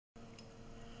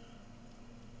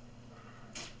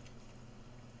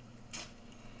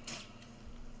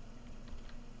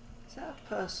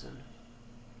person.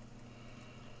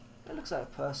 That looks like a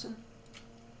person.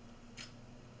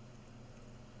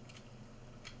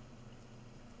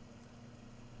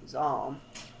 His arm.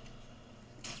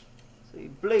 So he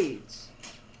bleeds.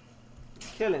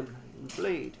 Kill him. He can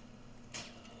bleed.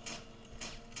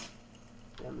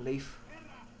 Damn leaf.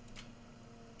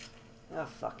 Oh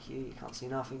fuck you. You can't see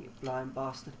nothing, you blind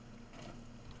bastard.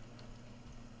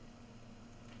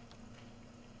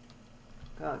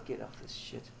 Can't get off this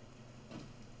shit.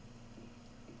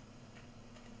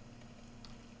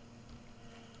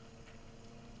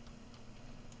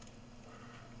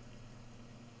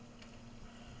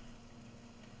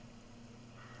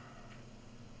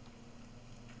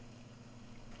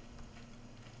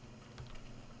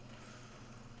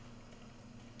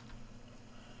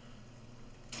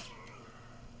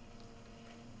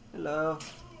 Hello.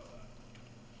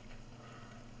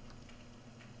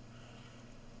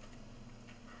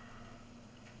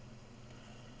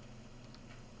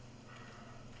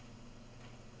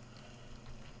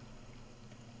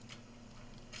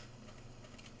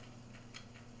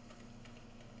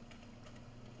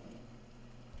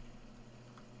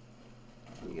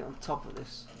 You get on top of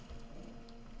this.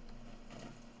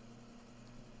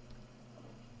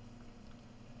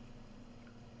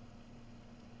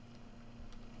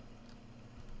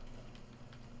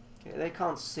 Okay, they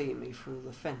can't see me through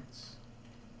the fence.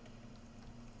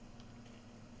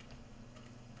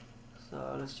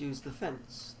 So let's use the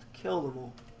fence to kill them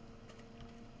all.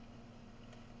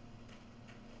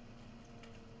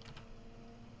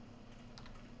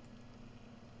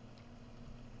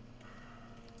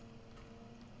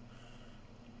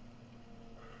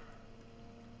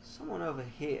 Someone over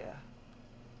here.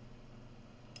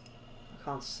 I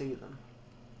can't see them.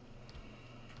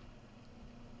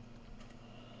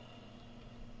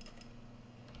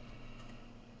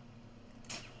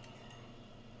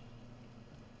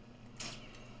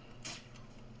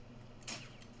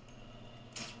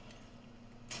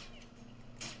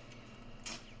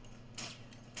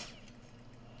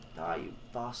 Die, you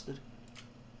bastard.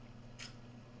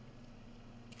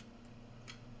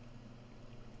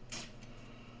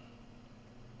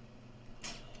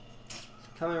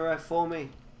 Coming right for me.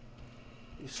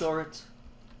 You saw it.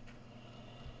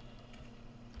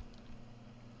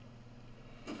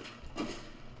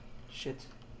 Shit.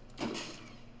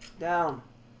 Down.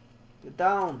 Get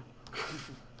down.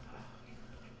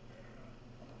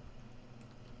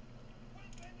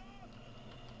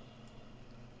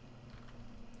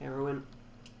 Heroin.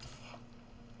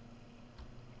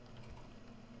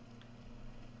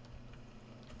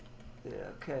 Yeah,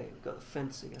 okay, we've got the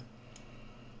fence again.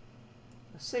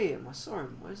 I see him, I saw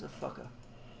him. Where's the fucker?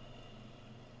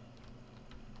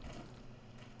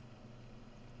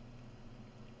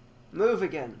 Move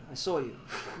again, I saw you.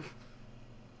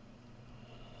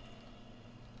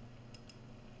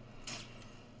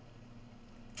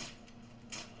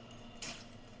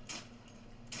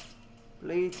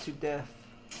 Bleed to death.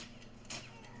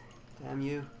 Damn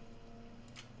you.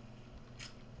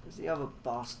 Where's the other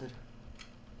bastard?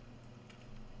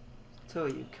 Two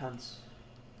of you cunts.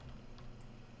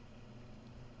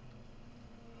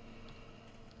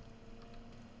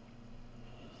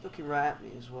 He's looking right at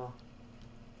me as well.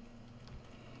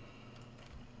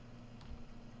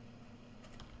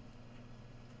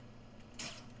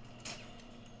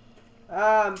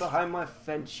 Ah, I'm behind my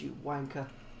fence, you wanker.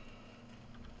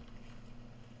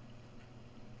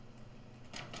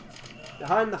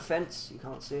 Behind the fence, you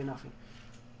can't see nothing.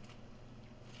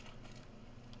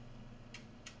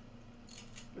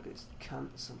 Look at this cunt,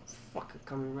 some fucker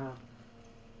coming around.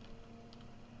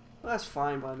 Well, that's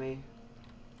fine by me.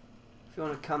 If you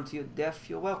want to come to your death,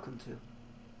 you're welcome to.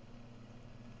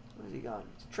 Where's he going?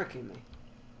 He's tricking me.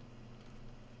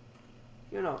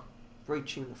 You're not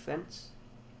breaching the fence.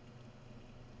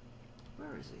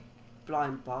 Where is he?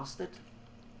 Blind bastard.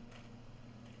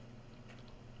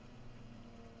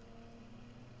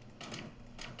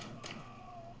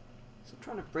 So I'm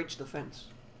trying to breach the fence.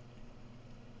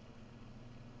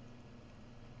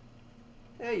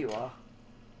 There you are.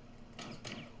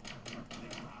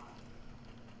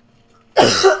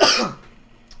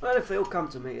 Well, if they all come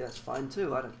to me, that's fine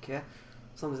too. I don't care.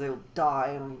 As long as they all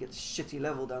die and I can get this shitty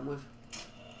level done with.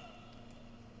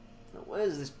 Now,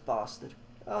 where's this bastard?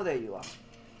 Oh, there you are.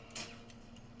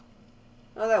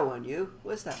 Oh, that weren't you.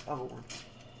 Where's that other one?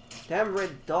 Damn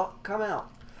red dot, come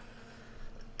out.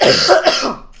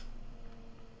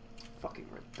 Fucking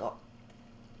red dot.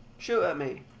 Shoot at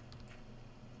me.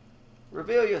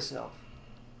 Reveal yourself.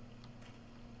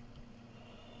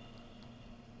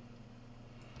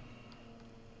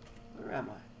 Where am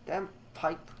I? Damn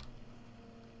pipe.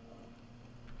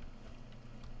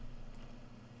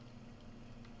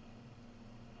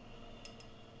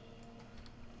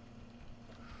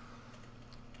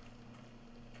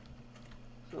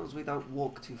 long as we don't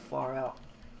walk too far out.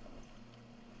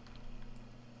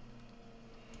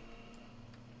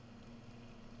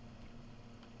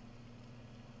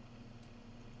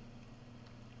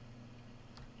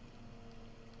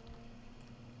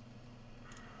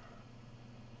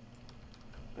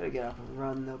 Better get up and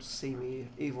run, they'll see me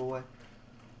either way.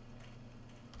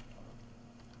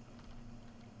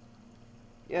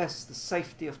 Yes, the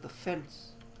safety of the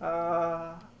fence.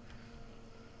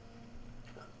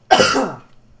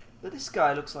 But this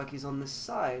guy looks like he's on this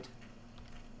side.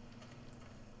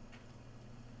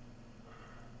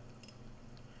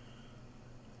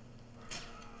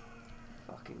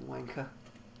 Fucking wanker.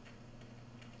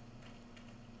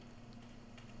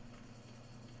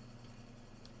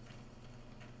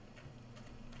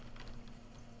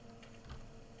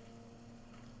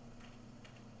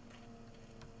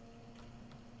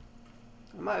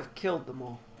 I might have killed them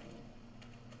all.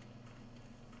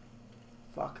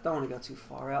 Fuck, don't want to go too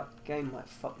far out. The game might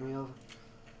fuck me over.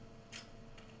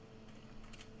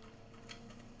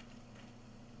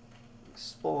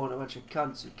 Spawn a bunch of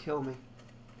cunts who kill me.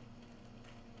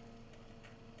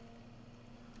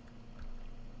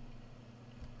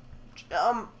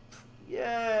 Jump!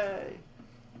 Yay!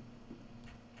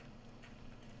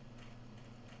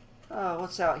 Oh,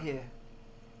 what's out here?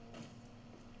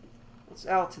 What's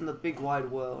out in the big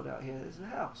wide world out here? There's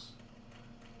a house.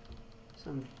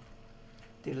 Some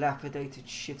dilapidated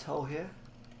shithole here.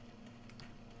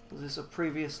 Was this a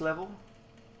previous level?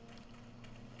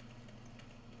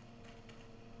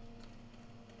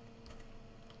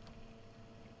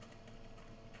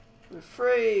 We're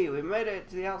free! We made it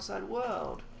to the outside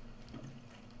world.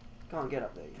 Can't get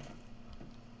up there yet.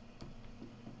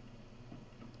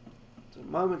 It's a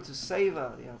moment to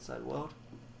savor the outside world.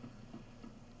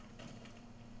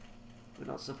 We're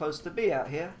not supposed to be out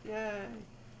here. Yay!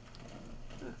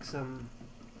 Look, some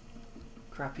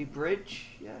crappy bridge.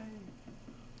 Yay!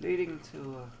 Leading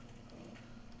to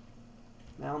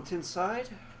a mountainside.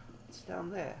 It's down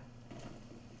there.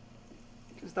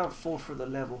 Just don't fall through the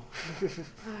level.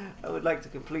 I would like to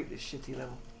complete this shitty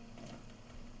level.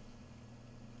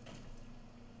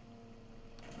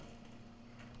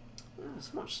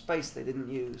 There's much space they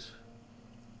didn't use.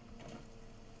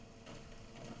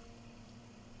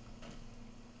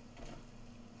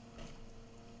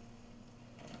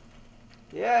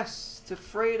 Yes, to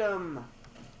freedom.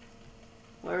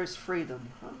 Where is freedom?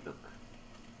 Oh, look.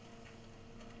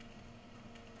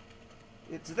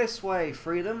 It's this way,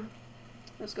 freedom.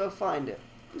 Let's go find it.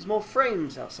 There's more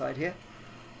frames outside here.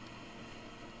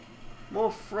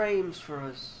 More frames for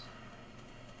us.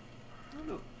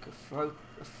 Oh, look,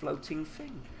 a floating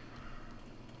thing.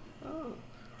 Oh.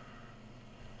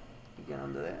 You get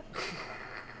under there.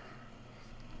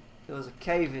 There was a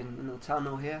cave in the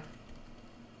tunnel here.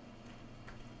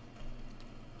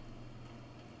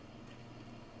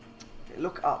 Okay,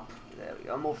 look up. There we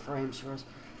go. More frames for us.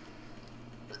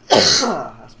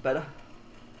 That's better.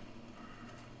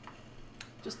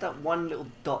 Just that one little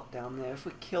dot down there. If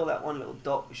we kill that one little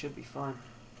dot, we should be fine.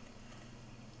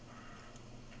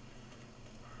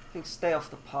 I think stay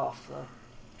off the path though.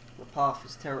 The path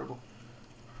is terrible.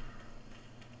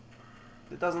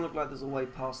 It doesn't look like there's a way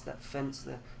past that fence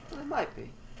there. Well, there might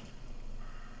be.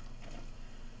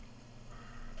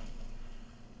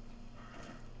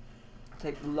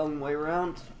 Take the long way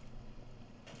around.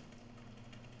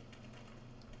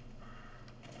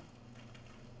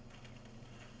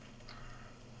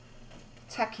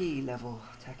 Tacky level.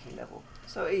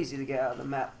 So easy to get out of the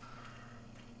map.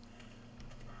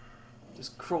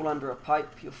 Just crawl under a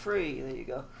pipe, you're free. There you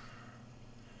go.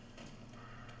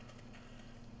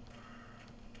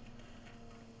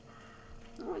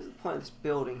 What is the point of this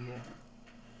building here?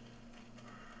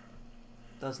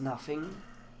 Does nothing.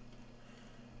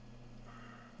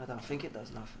 I don't think it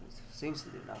does nothing. It seems to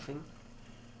do nothing.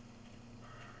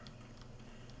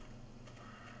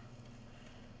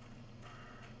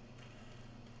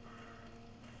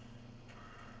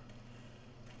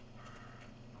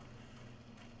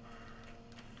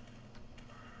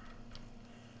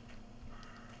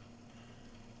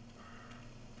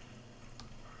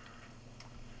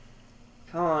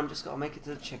 Come on, just gotta make it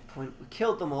to the checkpoint. We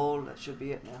killed them all, that should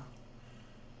be it now.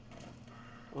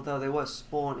 Although they were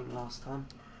spawning last time.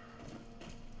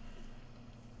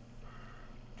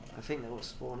 I think they were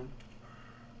spawning.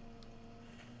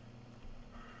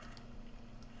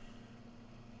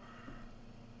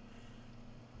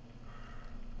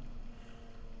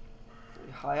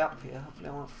 Pretty high up here, hopefully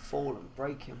I won't fall and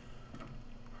break him.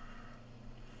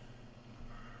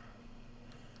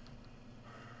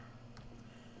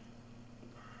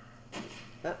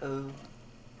 Uh-oh.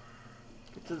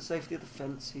 Get to the safety of the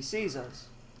fence. He sees us.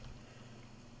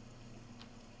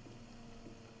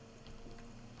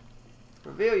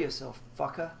 Reveal yourself,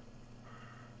 fucker.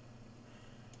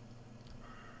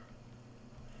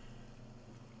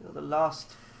 You're the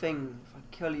last thing. If I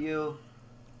kill you...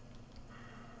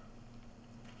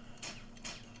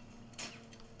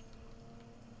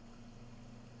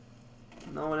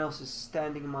 no one else is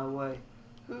standing in my way.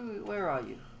 Where are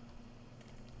you?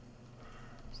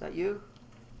 Is that you?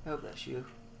 I hope that's you.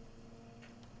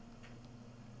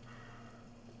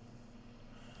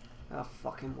 Oh,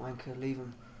 fucking wanker, leave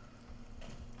him.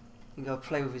 He can go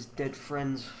play with his dead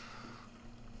friends.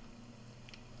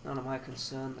 None of my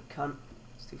concern, the cunt.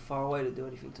 It's too far away to do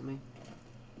anything to me.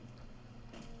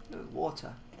 Look,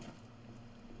 water.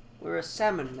 We're a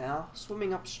salmon now,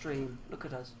 swimming upstream. Look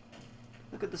at us.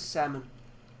 Look at the salmon.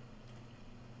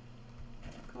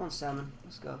 Come on, salmon,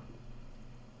 let's go.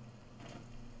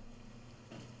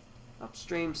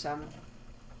 Upstream, salmon.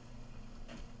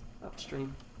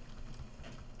 Upstream.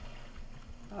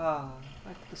 Ah,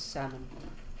 like the salmon.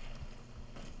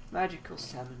 Magical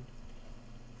salmon.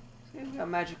 See, we got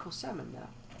magical salmon now.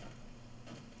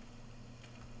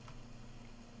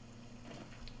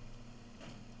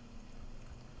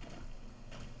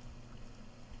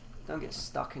 Don't get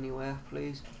stuck anywhere,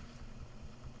 please.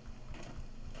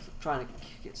 Stop trying to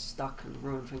get stuck and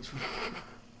ruin things for me.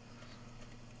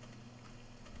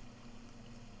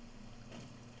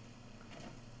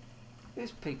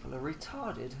 These people are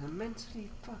retarded and mentally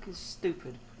fucking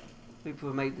stupid. People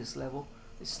who made this level.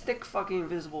 They stick fucking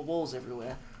invisible walls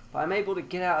everywhere, but I'm able to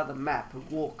get out of the map and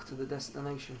walk to the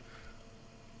destination.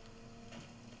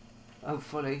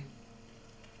 Hopefully.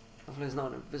 Hopefully there's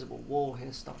not an invisible wall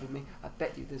here stopping me. I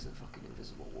bet you there's a fucking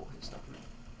invisible wall here stopping me.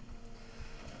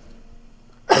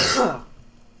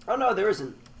 Oh no, there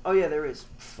isn't. Oh yeah, there is.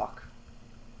 Fuck.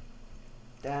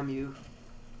 Damn you.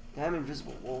 Damn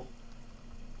invisible wall.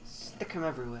 Stick them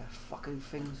everywhere, fucking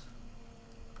things.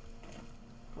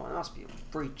 Well, there must be a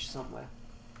breach somewhere.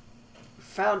 We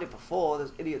found it before.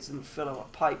 Those idiots didn't fill up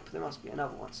a pipe. There must be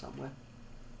another one somewhere.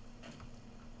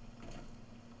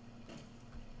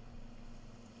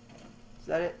 Is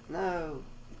that it? No.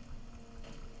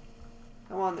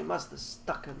 Come on, they must have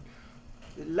stuck them.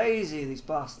 They're lazy, these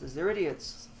bastards. They're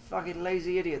idiots. Fucking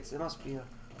lazy idiots. There must be a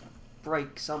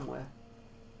break somewhere.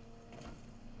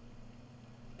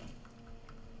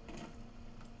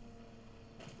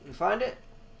 You find it?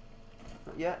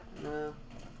 Not yet? No.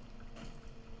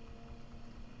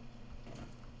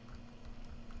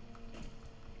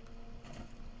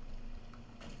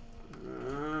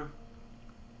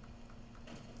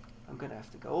 I'm gonna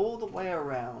have to go all the way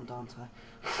around, aren't I?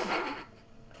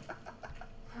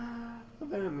 I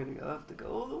bet I'm gonna have to go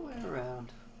all the way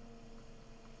around.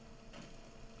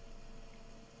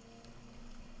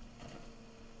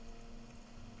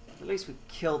 At least we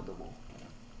killed them all.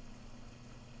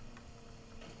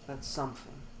 That's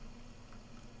something.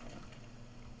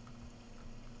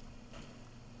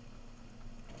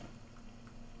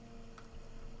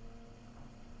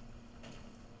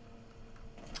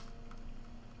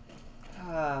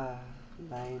 Ah,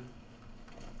 lame.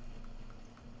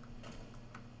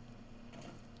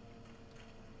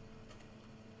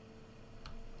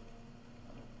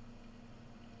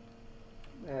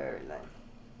 Very lame.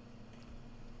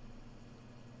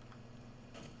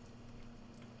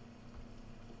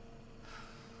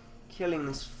 Killing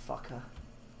this fucker.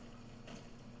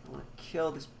 I want to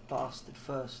kill this bastard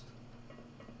first.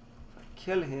 If I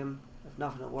kill him, I have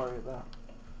nothing to worry about.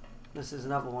 Unless there's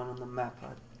another one on the map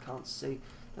I can't see.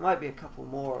 There might be a couple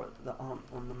more that aren't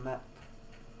on the map.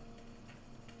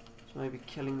 So maybe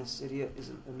killing this idiot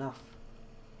isn't enough.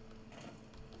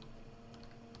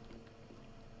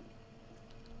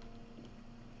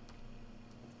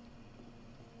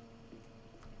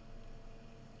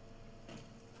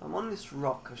 If I'm on this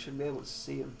rock, I should be able to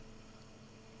see him.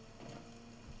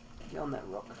 Get on that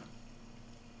rock.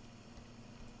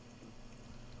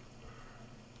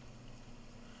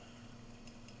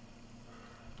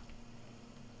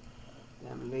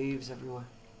 Damn leaves everywhere.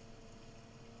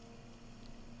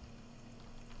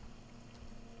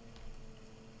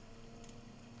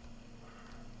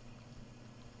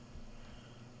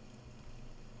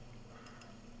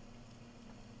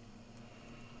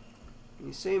 Can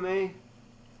you see me?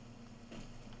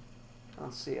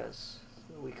 Can't see us,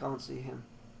 so we can't see him.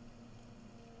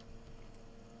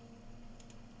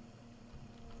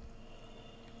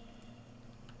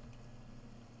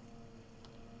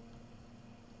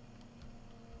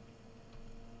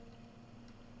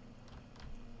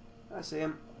 I see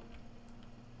him.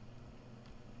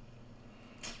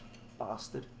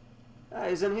 Bastard.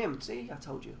 That isn't him. See? I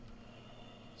told you.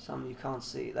 Some you can't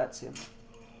see. That's him.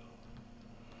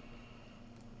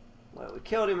 Well, we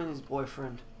killed him and his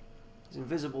boyfriend. His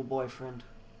invisible boyfriend.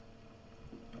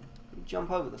 You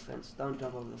jump over the fence. Don't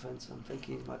jump over the fence. I'm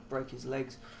thinking he might break his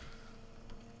legs.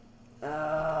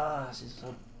 This is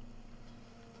so...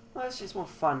 Well, it's just more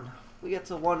fun. We get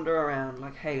to wander around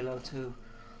like Halo 2.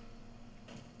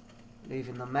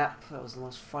 Leaving the map. That was the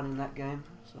most fun in that game.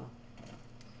 So,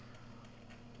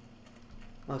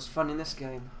 most fun in this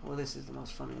game. Well, this is the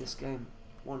most fun in this game.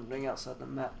 Wandering outside the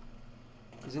map.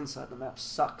 Because inside the map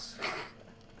sucks.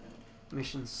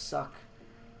 Missions suck.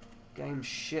 Game's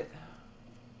shit.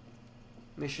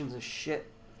 Missions are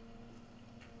shit.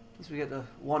 At least we get to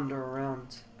wander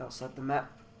around outside the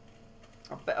map.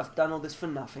 I bet I've done all this for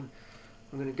nothing.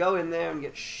 I'm going to go in there and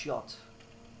get shot.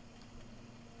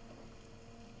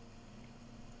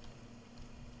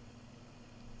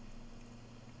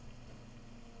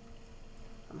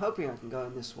 I'm hoping I can go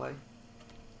in this way.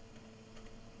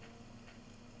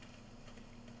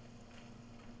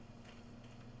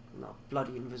 No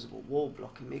bloody invisible wall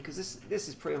blocking me, because this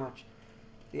is pretty much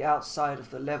the outside of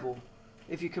the level.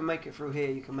 If you can make it through here,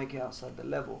 you can make it outside the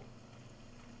level.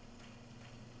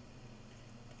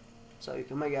 So you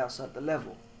can make it outside the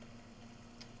level.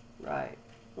 Right.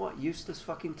 What useless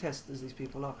fucking testers these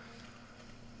people are.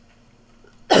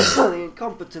 The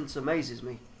incompetence amazes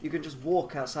me. You can just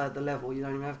walk outside the level. You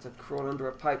don't even have to crawl under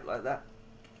a pipe like that.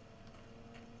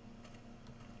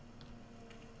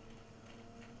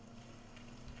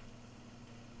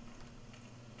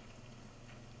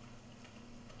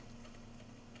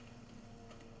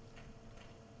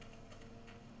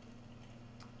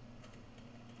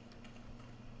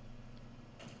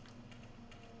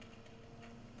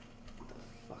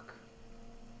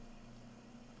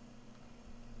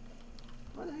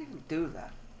 Why do they even do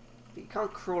that? You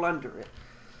can't crawl under it.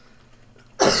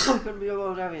 Couldn't be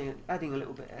about adding a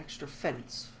little bit of extra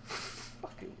fence.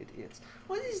 Fucking idiots.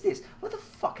 What is this? Where the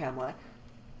fuck am I?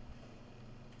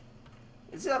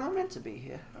 Am I meant to be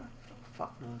here? Oh,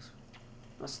 fuck knows.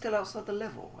 Am I still outside the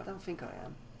level? I don't think I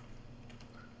am.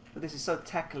 But this is so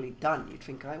tackily done, you'd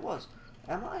think I was.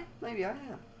 Am I? Maybe I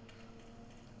am.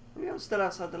 Maybe I'm still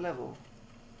outside the level.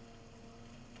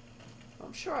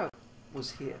 I'm sure I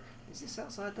was here. Is this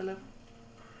outside the level?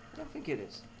 I don't think it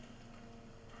is.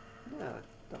 No, I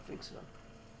don't think so.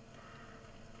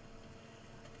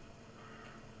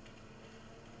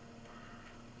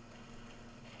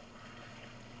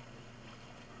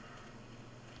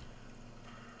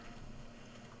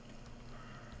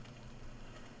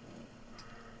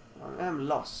 I am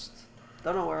lost.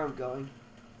 Don't know where I'm going.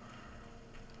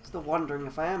 Still wondering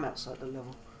if I am outside the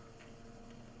level.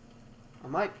 I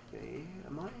might be.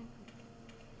 Am I?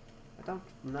 I don't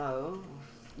know.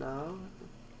 No.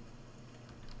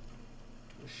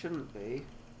 It shouldn't be.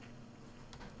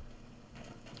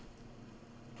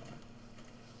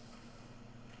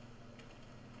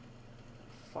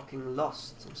 Fucking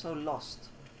lost. I'm so lost.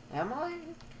 Am I?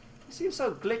 It seems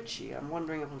so glitchy. I'm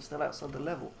wondering if I'm still outside the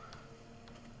level.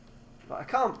 But I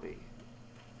can't be.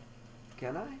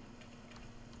 Can I?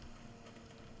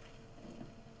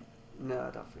 No,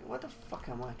 I don't think. What the fuck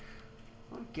am I?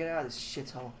 I want to get out of this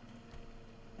shithole.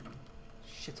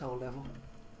 Shithole level.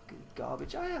 Fucking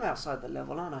garbage. I am outside the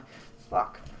level, aren't I?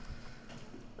 Fuck.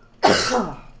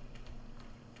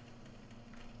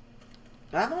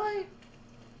 Am I?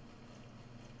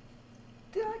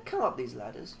 Did I come up these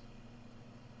ladders?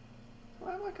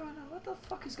 Why am I going on? What the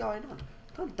fuck is going on?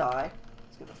 Don't die.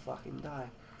 It's gonna fucking die.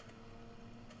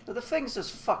 But the thing's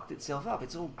just fucked itself up.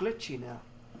 It's all glitchy now.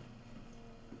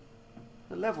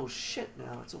 The level's shit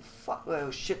now. It's all fucked. Well, it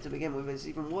was shit to begin with. It's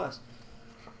even worse.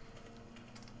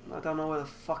 I don't know where the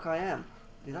fuck I am.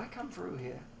 Did I come through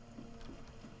here?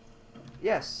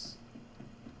 Yes.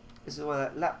 This is where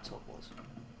that laptop was.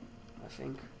 I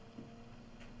think.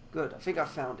 Good. I think I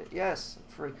found it. Yes.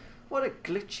 I'm free. What a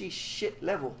glitchy shit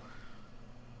level.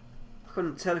 I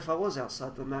couldn't tell if I was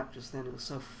outside the map just then. It was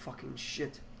so fucking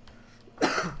shit.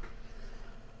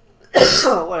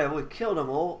 Whatever. We killed them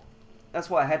all. That's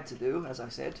what I had to do, as I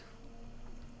said.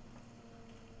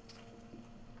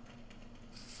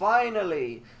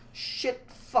 Finally! Shit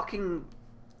fucking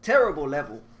terrible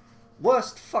level.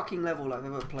 Worst fucking level I've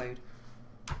ever played.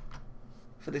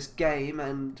 For this game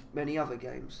and many other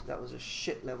games. That was a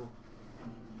shit level.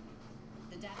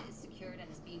 The data is secured and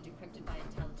is being decrypted by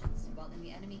intelligence. While in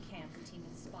the enemy camp, the team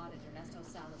has spotted Ernesto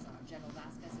Salazar, General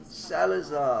Vasquez's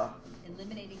Salazar.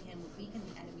 Eliminating him would weaken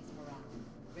the enemy's morale.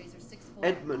 Razor 6-4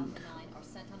 Edmund. and Alpha 9 are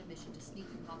sent on a mission to sneak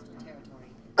through hostile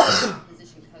territory.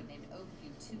 Position codenamed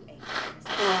OQ-28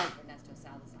 Ernesto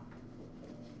Salazar.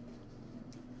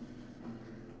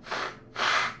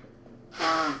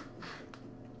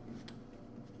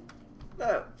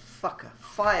 No, fucker.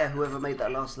 Fire whoever made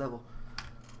that last level.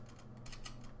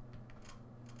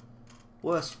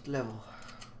 Worst level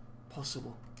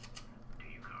possible.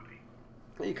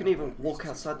 You can even walk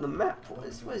outside the map. What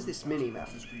is this mini-map?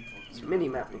 This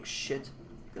mini-map looks shit.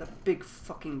 Got a big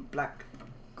fucking black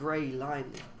grey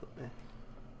line they've put there.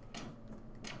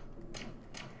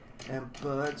 And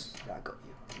birds. Yeah, I got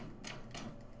you.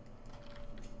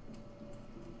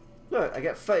 Look, I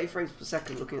get 30 frames per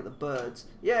second looking at the birds.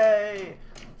 Yay!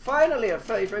 Finally at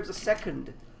 30 frames a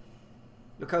second.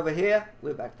 Look over here.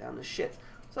 We're back down to shit.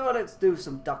 So let's do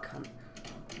some duck hunt.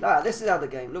 Ah, this is how the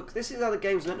game looks. This is how the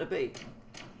game's meant to be.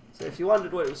 So if you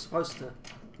wondered what it was supposed to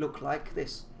look like,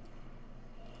 this.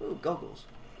 Ooh, goggles.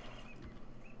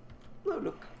 Oh,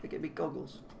 look, they give me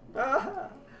goggles. Ah,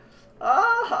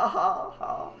 ah, ha, ha,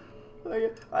 ha.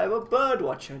 I'm a bird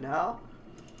watcher now.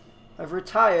 I've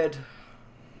retired.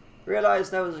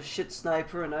 Realised I was a shit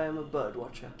sniper and I am a bird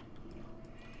watcher.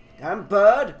 Damn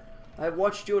bird! I've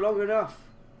watched you long enough.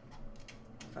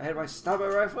 If I had my sniper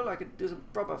rifle, I could do some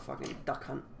proper fucking duck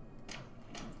hunt.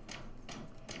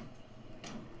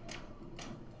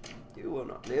 You will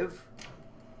not live.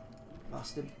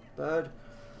 Bastard bird.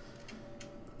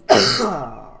 Get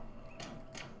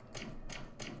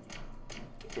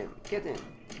him, get him.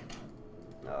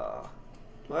 Oh.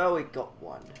 Well, we got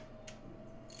one.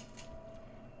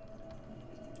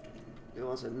 Who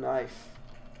wants a knife?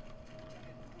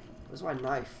 Where's my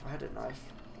knife? I had a knife.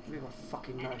 Give me my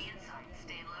fucking knife.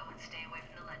 Stay low and stay away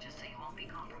from the ledges so you won't be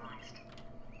compromised.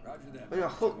 Roger that. We got a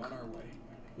hook. On our way.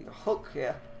 We got a hook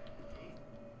here.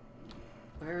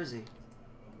 Where is he?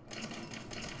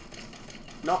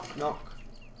 Knock, knock.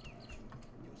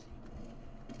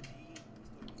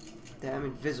 Damn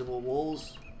invisible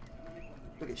walls.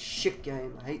 Look at shit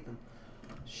game. I hate them.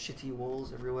 Shitty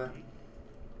walls everywhere.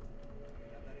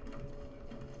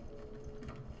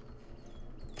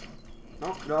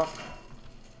 Knock, knock.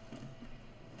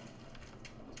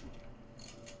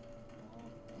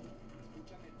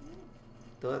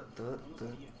 Dirt, dirt,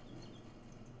 dirt.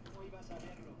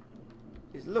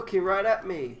 He's looking right at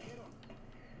me.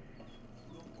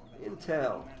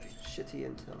 Intel. Shitty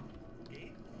intel.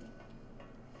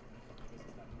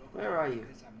 Where are you?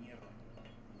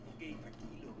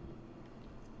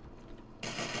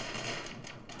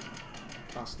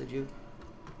 Bastard you.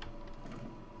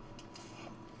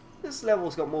 This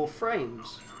level's got more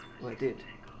frames. Well, it did.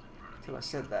 Until I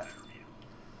said that.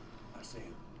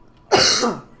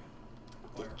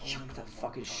 Chuck that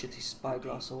fucking shitty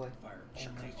spyglass away.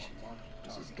 Chuck it.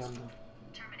 This is Gundam.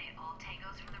 Terminate all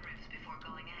tangos from the roofs before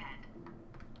going ahead.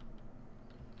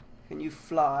 Can you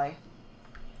fly?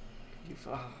 Can you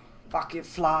fly? Fucking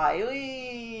fly!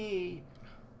 Wee!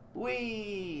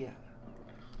 Wee!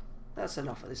 That's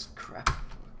enough of this crap.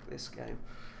 Fuck this game.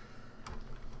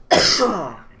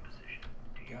 Got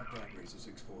that, Racer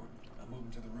 6-4. I'm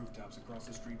moving to the rooftops across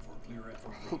the street for a clear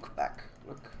F4. Hook back.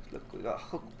 Look, look, we got a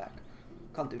hook back.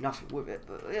 Can't do nothing with it,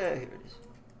 but yeah, here it is.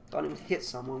 Can't even hit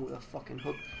someone with a fucking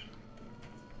hook.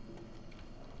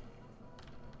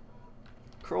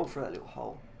 Crawl through that little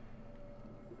hole.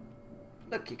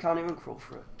 Look, you can't even crawl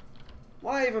through it.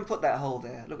 Why even put that hole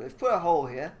there? Look, they've put a hole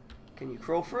here. Can you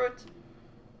crawl through it?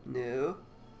 No.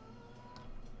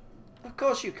 Of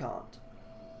course you can't.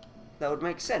 That would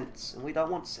make sense, and we don't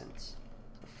want sense.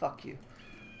 So fuck you.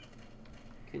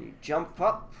 Can you jump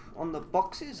up on the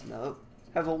boxes? No.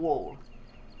 Have a wall.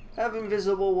 Have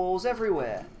invisible walls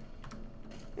everywhere.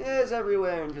 There's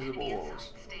everywhere invisible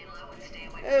walls.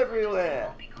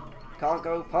 Everywhere. Can't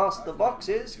go past the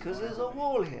boxes because there's a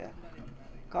wall here.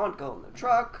 Can't go on the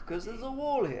truck because there's a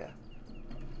wall here.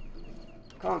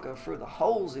 Can't go through the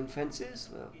holes in fences,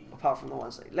 well, apart from the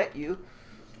ones they let you,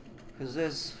 because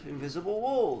there's invisible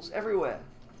walls everywhere.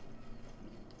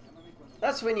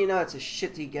 That's when you know it's a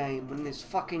shitty game, when this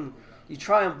fucking... You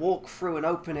try and walk through an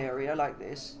open area like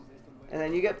this, and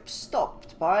then you get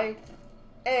stopped by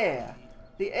air.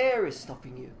 The air is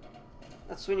stopping you.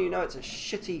 That's when you know it's a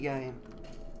shitty game.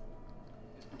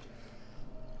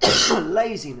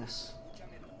 Laziness.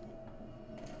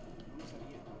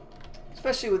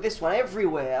 Especially with this one,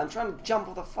 everywhere. I'm trying to jump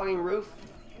off the fucking roof.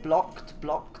 Blocked,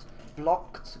 blocked,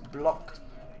 blocked, blocked,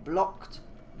 blocked,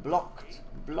 blocked,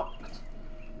 blocked,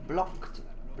 blocked,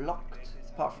 blocked.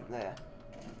 Apart from there.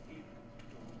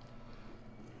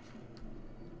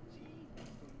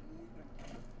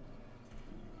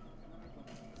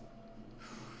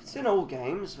 It's in all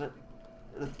games, but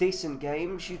the decent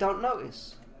games you don't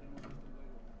notice.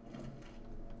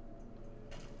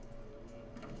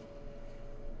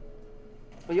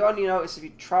 Well, you only notice if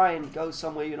you try and go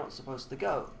somewhere you're not supposed to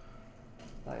go.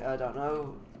 Like, I don't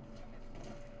know.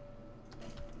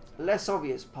 Less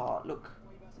obvious part, look.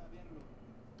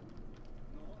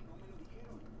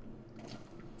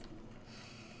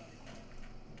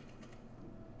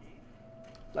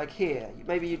 Like here.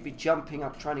 Maybe you'd be jumping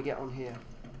up trying to get on here.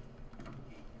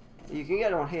 You can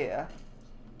get on here.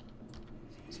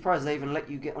 I'm surprised they even let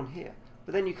you get on here.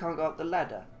 But then you can't go up the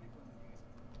ladder.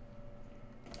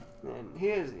 And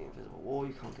here's the invisible wall.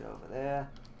 You can't get over there.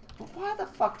 But why the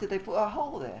fuck did they put a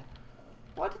hole there?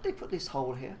 Why did they put this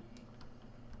hole here?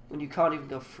 When you can't even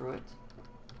go through it.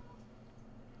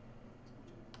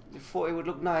 You thought it would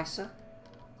look nicer?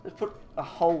 Let's put a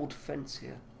hold fence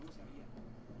here.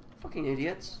 Fucking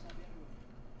idiots.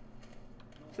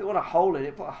 If they want a hole in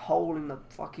it, put a hole in the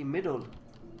fucking middle.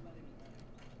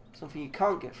 Something you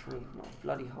can't get through. Not a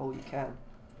bloody hole you can.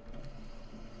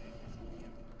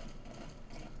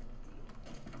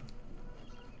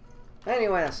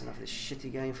 Anyway, that's enough of this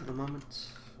shitty game for the moment.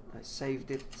 I saved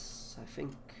it, I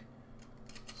think.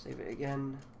 Save it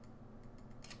again.